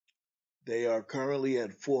They are currently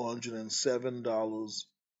at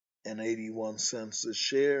 $407.81 a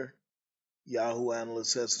share. Yahoo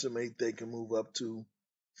analysts estimate they can move up to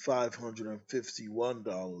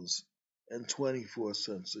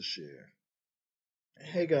 $551.24 a share.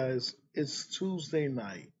 Hey guys, it's Tuesday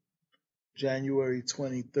night, January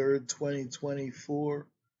 23rd, 2024,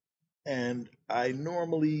 and I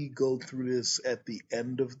normally go through this at the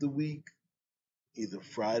end of the week, either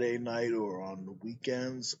Friday night or on the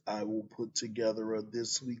weekends. I will put together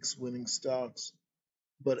this week's winning stocks,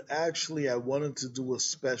 but actually, I wanted to do a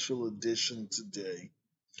special edition today.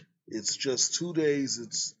 It's 2 days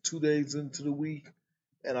into the week,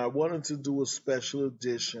 and I wanted to do a special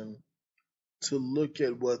edition to look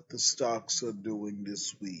at what the stocks are doing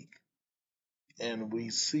this week. And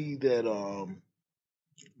we see that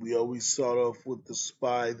we always start off with the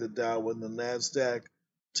SPY, the Dow, and the NASDAQ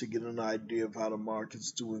to get an idea of how the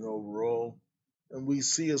market's doing overall. And we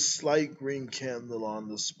see a slight green candle on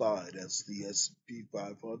the SPY, that's the S&P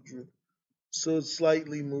 500. So it's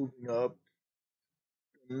slightly moving up.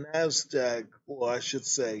 NASDAQ, or I should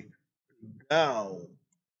say, Dow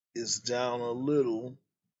is down a little,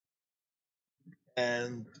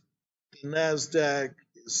 and the NASDAQ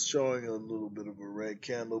is showing a little bit of a red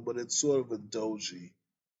candle, but it's sort of a doji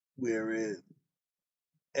where it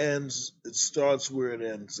starts where it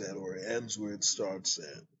ends at, or it ends where it starts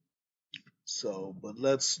at. So, but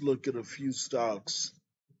let's look at a few stocks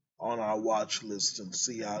on our watch list and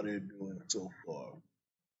see how they're doing so far.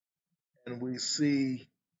 And we see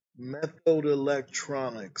Methode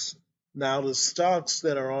Electronics. Now, the stocks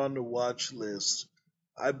that are on the watch list,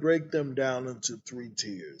 I break them down into three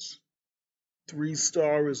tiers. 3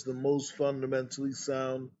 star is the most fundamentally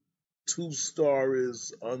sound. 2 star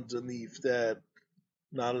is underneath that,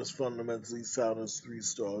 not as fundamentally sound as 3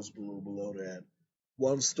 stars below that.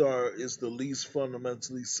 1 star is the least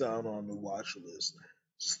fundamentally sound on the watch list.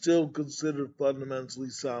 Still considered fundamentally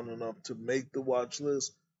sound enough to make the watch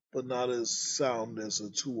list, but not as sound as a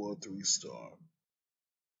 2 or 3 star.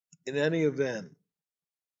 In any event,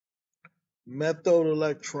 Methode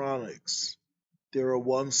Electronics, they're a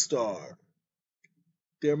 1 star.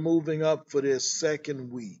 They're moving up for their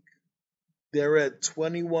second week. They're at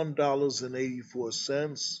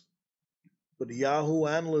 $21.84, but Yahoo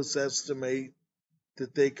analysts estimate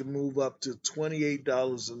that they can move up to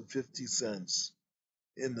 $28.50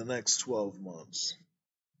 in the next 12 months.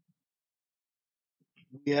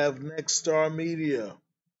 We have Nexstar Media,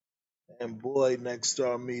 and boy,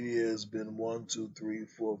 Nexstar Media has been 1, 2, 3,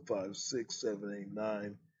 4, 5, 6, 7, 8,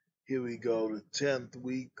 9. Here we go, the 10th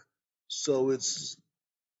week. So it's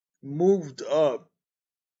moved up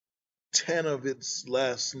 10 of its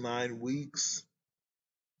last 9 weeks.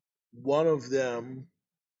 One of them,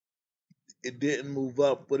 it didn't move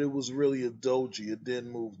up, but it was really a doji. It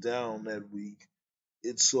didn't move down that week.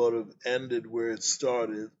 It sort of ended where it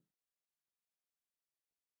started.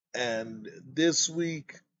 And this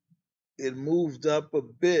week, it moved up a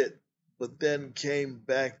bit, but then came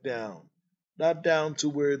back down. Not down to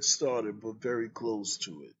where it started, but very close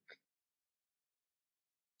to it.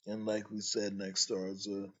 And like we said, Nexstar is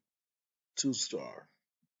a 2 star.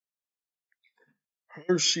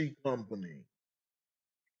 Hershey Company.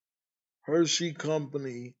 Hershey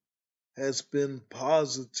Company has been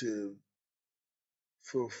positive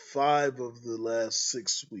for 5 of the last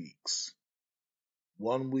 6 weeks.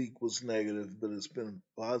 1 week was negative, but it's been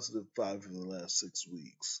positive 5 of the last 6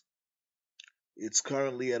 weeks. It's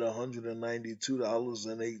currently at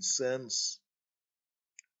 $192.08,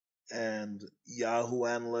 and Yahoo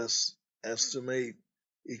analysts estimate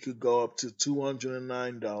it could go up to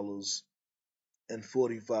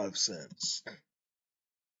 $209.45.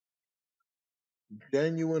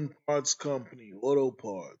 Genuine Parts Company, Auto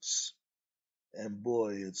Parts, and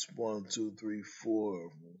boy, it's 1, 2, 3,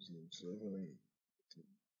 4, 7, 8.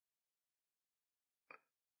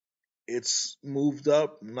 It's moved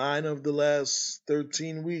up 9 of the last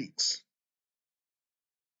 13 weeks.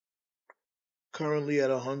 Currently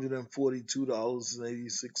at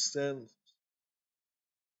 $142.86.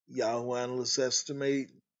 Yahoo analysts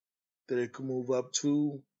estimate that it could move up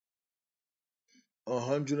to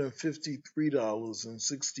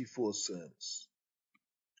 $153.64.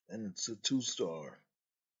 And it's a 2 star.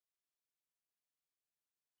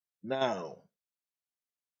 Now,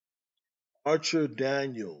 Archer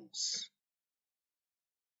Daniels,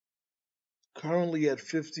 currently at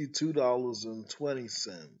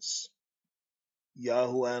 $52.20.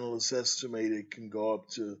 Yahoo analysts estimate it can go up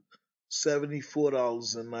to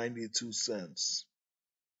 $74.92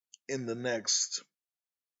 in the next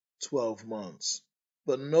 12 months.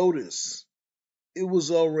 But notice, it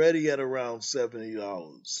was already at around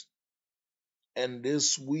 $70. And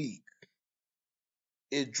this week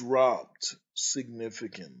it dropped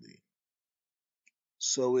significantly.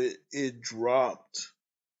 So it dropped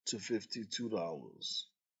to $52.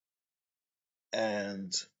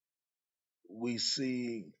 And we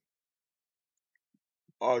see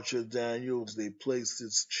Archer Daniels, they placed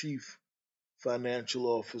its chief financial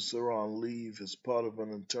officer on leave as part of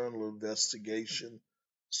an internal investigation.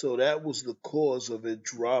 So that was the cause of it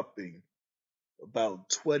dropping about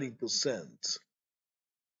 20%.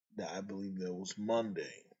 Now, I believe that was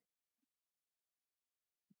Monday.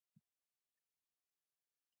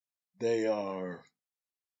 They are,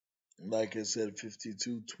 like I said,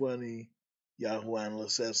 52.20. Yahoo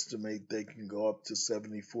analysts estimate they can go up to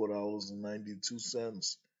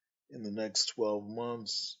 $74.92 in the next 12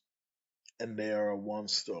 months, and they are a 1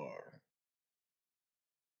 star.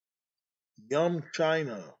 Yum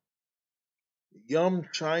China. Yum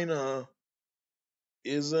China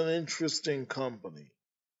is an interesting company.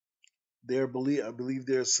 I believe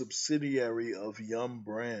they're a subsidiary of Yum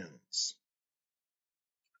Brands.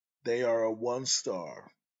 They are a 1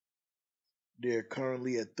 star. They're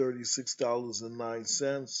currently at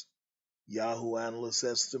 $36.09. Yahoo analysts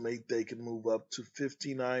estimate they can move up to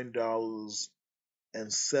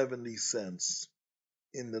 $59.70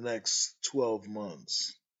 in the next 12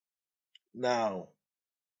 months. Now,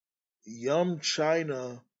 Yum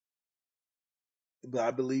China,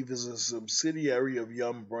 I believe, is a subsidiary of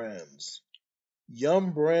Yum Brands.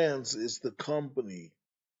 Yum Brands is the company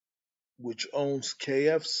which owns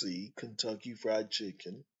KFC, Kentucky Fried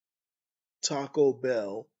Chicken, Taco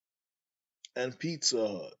Bell, and Pizza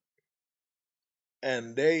Hut.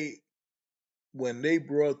 And when they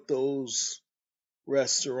brought those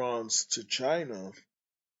restaurants to China,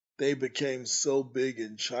 they became so big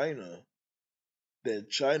in China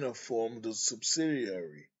that China formed a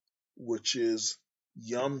subsidiary, which is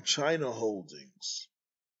Yum China Holdings,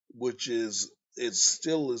 which is it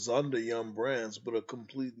still is under Yum Brands, but a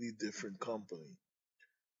completely different company.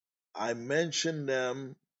 I mentioned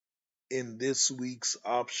them in this week's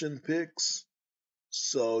option picks,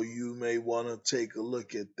 so you may want to take a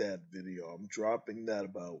look at that video. I'm dropping that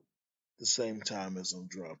about the same time as I'm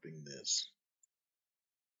dropping this.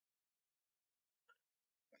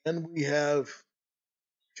 And we have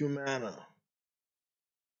Humana.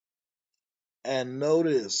 And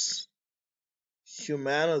notice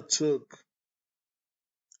Humana took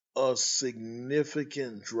a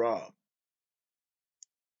significant drop.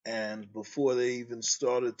 And before they even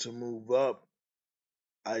started to move up,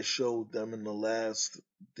 I showed them in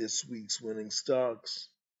this week's winning stocks.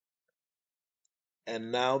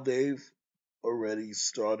 And now they've already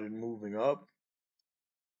started moving up.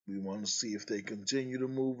 We want to see if they continue to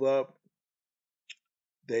move up.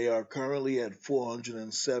 They are currently at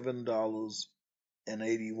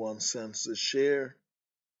 $407.81 a share.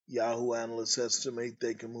 Yahoo analysts estimate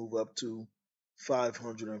they can move up to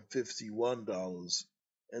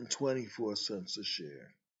 $551.24 a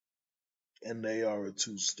share. And they are a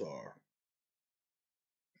 2 star.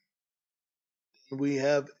 We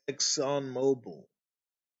have ExxonMobil.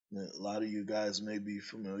 Now, a lot of you guys may be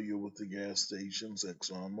familiar with the gas stations,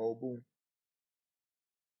 ExxonMobil.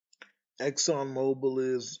 ExxonMobil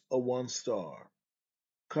is a 1 star,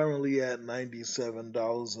 currently at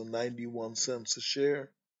 $97.91 a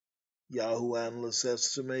share. Yahoo analysts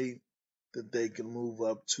estimate that they can move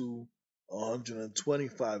up to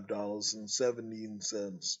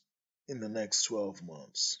 $125.17 in the next 12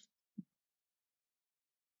 months.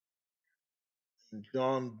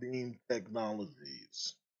 John Beam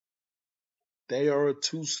Technologies. They are a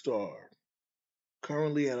 2 star,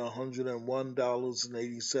 currently at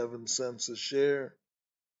 $101.87 a share.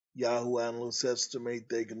 Yahoo analysts estimate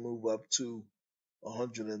they can move up to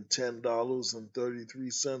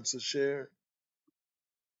 $110.33 a share.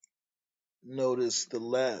 Notice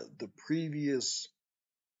the previous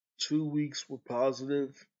 2 weeks were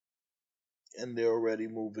positive, and they're already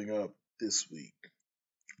moving up this week.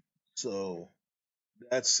 So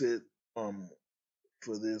that's it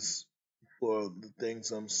for the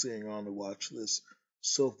things I'm seeing on the watch list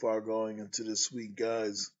so far going into this week,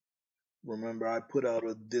 guys. Remember, I put out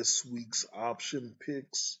this week's option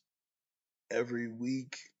picks every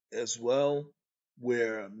week as well,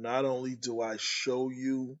 where not only do I show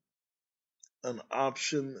you an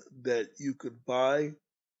option that you could buy,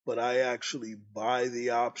 but I actually buy the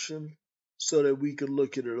option so that we can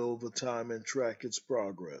look at it over time and track its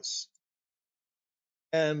progress.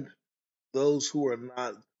 And those who are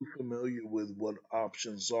not too familiar with what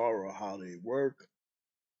options are or how they work,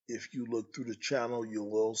 if you look through the channel,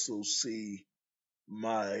 you'll also see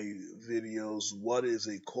my videos, What is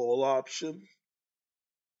a Call Option?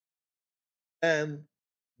 And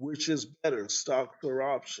which is better, stocks or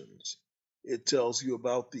options? It tells you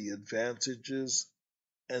about the advantages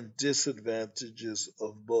and disadvantages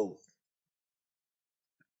of both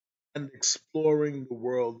and exploring the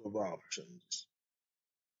world of options.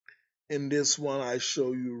 In this one, I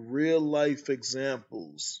show you real life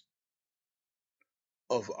examples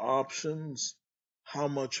of options, how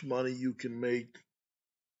much money you can make,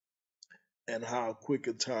 and how quick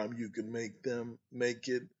a time you can make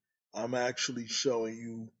it. I'm actually showing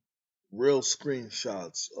you real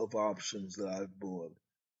screenshots of options that I've bought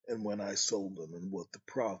and when I sold them and what the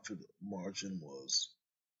profit margin was,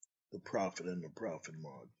 the profit and the profit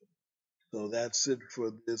margin. So that's it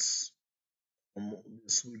for this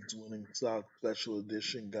week's winning stock special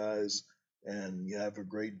edition, guys. And you have a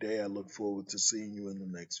great day. I look forward to seeing you in the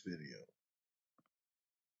next video.